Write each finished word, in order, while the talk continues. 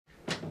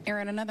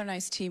Aaron, another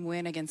nice team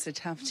win against a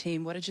tough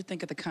team. What did you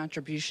think of the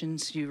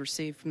contributions you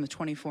received from the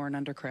 24 and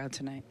under crowd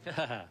tonight?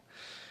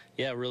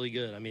 Yeah, really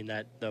good. I mean,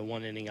 the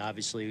one inning,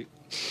 obviously,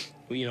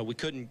 we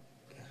couldn't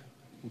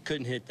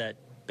hit that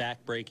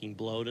back-breaking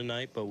blow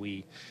tonight, but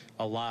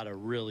a lot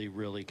of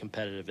really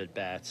competitive at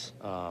bats.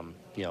 At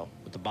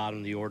the bottom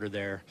of the order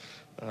there,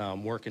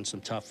 working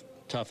some tough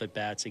at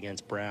bats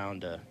against Brown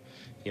to,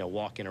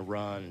 walk in a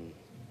run.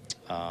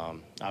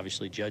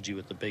 Obviously, Judgy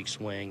with the big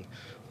swing,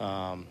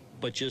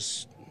 but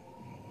just.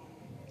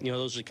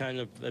 Those are the kind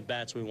of at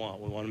bats we want.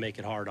 We want to make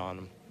it hard on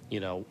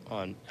them,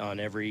 on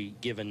every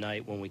given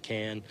night when we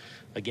can.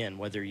 Again,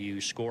 whether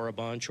you score a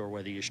bunch or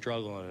whether you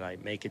struggle on a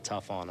night, make it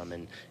tough on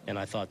them. And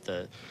I thought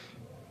the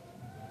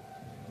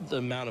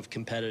amount of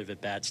competitive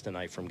at bats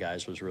tonight from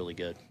guys was really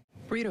good.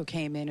 Brito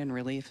came in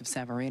relief of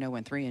Severino,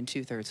 went 3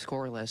 2/3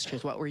 scoreless.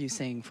 Just what were you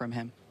seeing from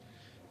him?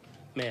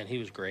 Man, he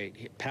was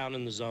great.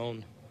 Pounding the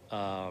zone.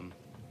 I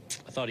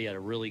thought he had a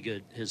really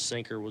good. His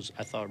sinker was,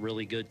 I thought,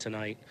 really good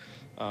tonight.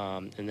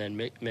 And then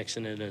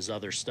mixing in his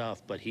other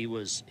stuff, but he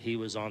was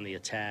on the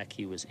attack.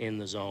 He was in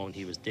the zone.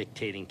 He was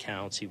dictating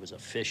counts. He was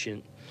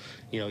efficient.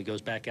 He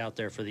goes back out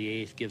there for the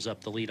 8th, gives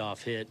up the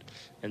leadoff hit,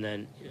 and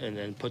then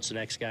puts the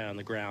next guy on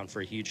the ground for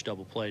a huge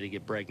double play to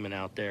get Bregman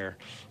out there.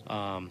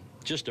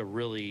 Just a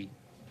really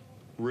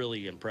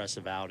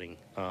impressive outing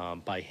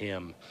by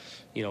him.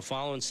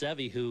 Following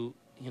Sevy, who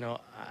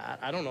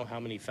I don't know how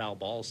many foul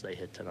balls they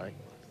hit tonight.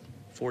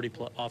 40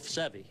 plus off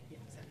Sevy.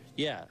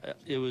 Yeah,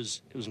 it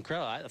was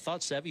incredible. I thought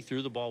Sevy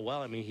threw the ball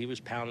well. I mean, he was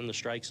pounding the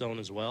strike zone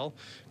as well.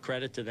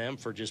 Credit to them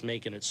for just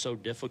making it so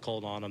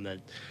difficult on them that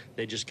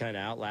they just kind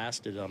of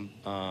outlasted them.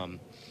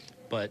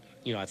 But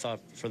I thought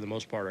for the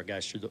most part our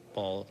guys threw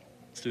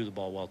the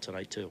ball well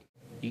tonight too.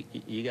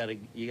 You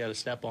gotta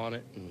step on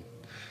it, and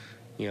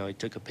he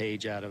took a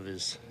page out of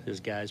his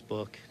guy's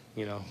book.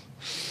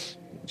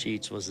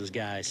 Cheats was his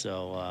guy,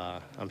 so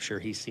I'm sure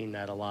he's seen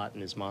that a lot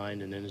in his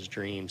mind and in his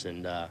dreams.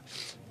 And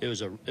it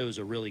was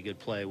a really good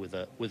play with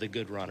a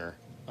good runner.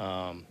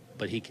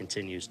 But he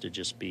continues to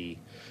just be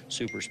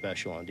super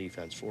special on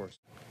defense for us.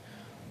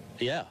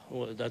 Yeah,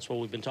 well, that's what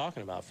we've been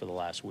talking about for the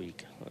last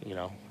week.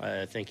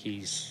 I think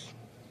he's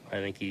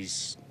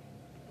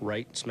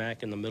right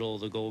smack in the middle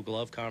of the Gold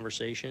Glove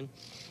conversation.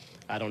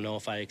 I don't know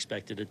if I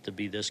expected it to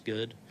be this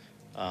good,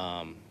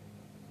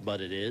 but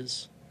it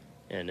is.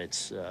 And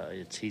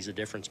he's a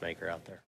difference maker out there.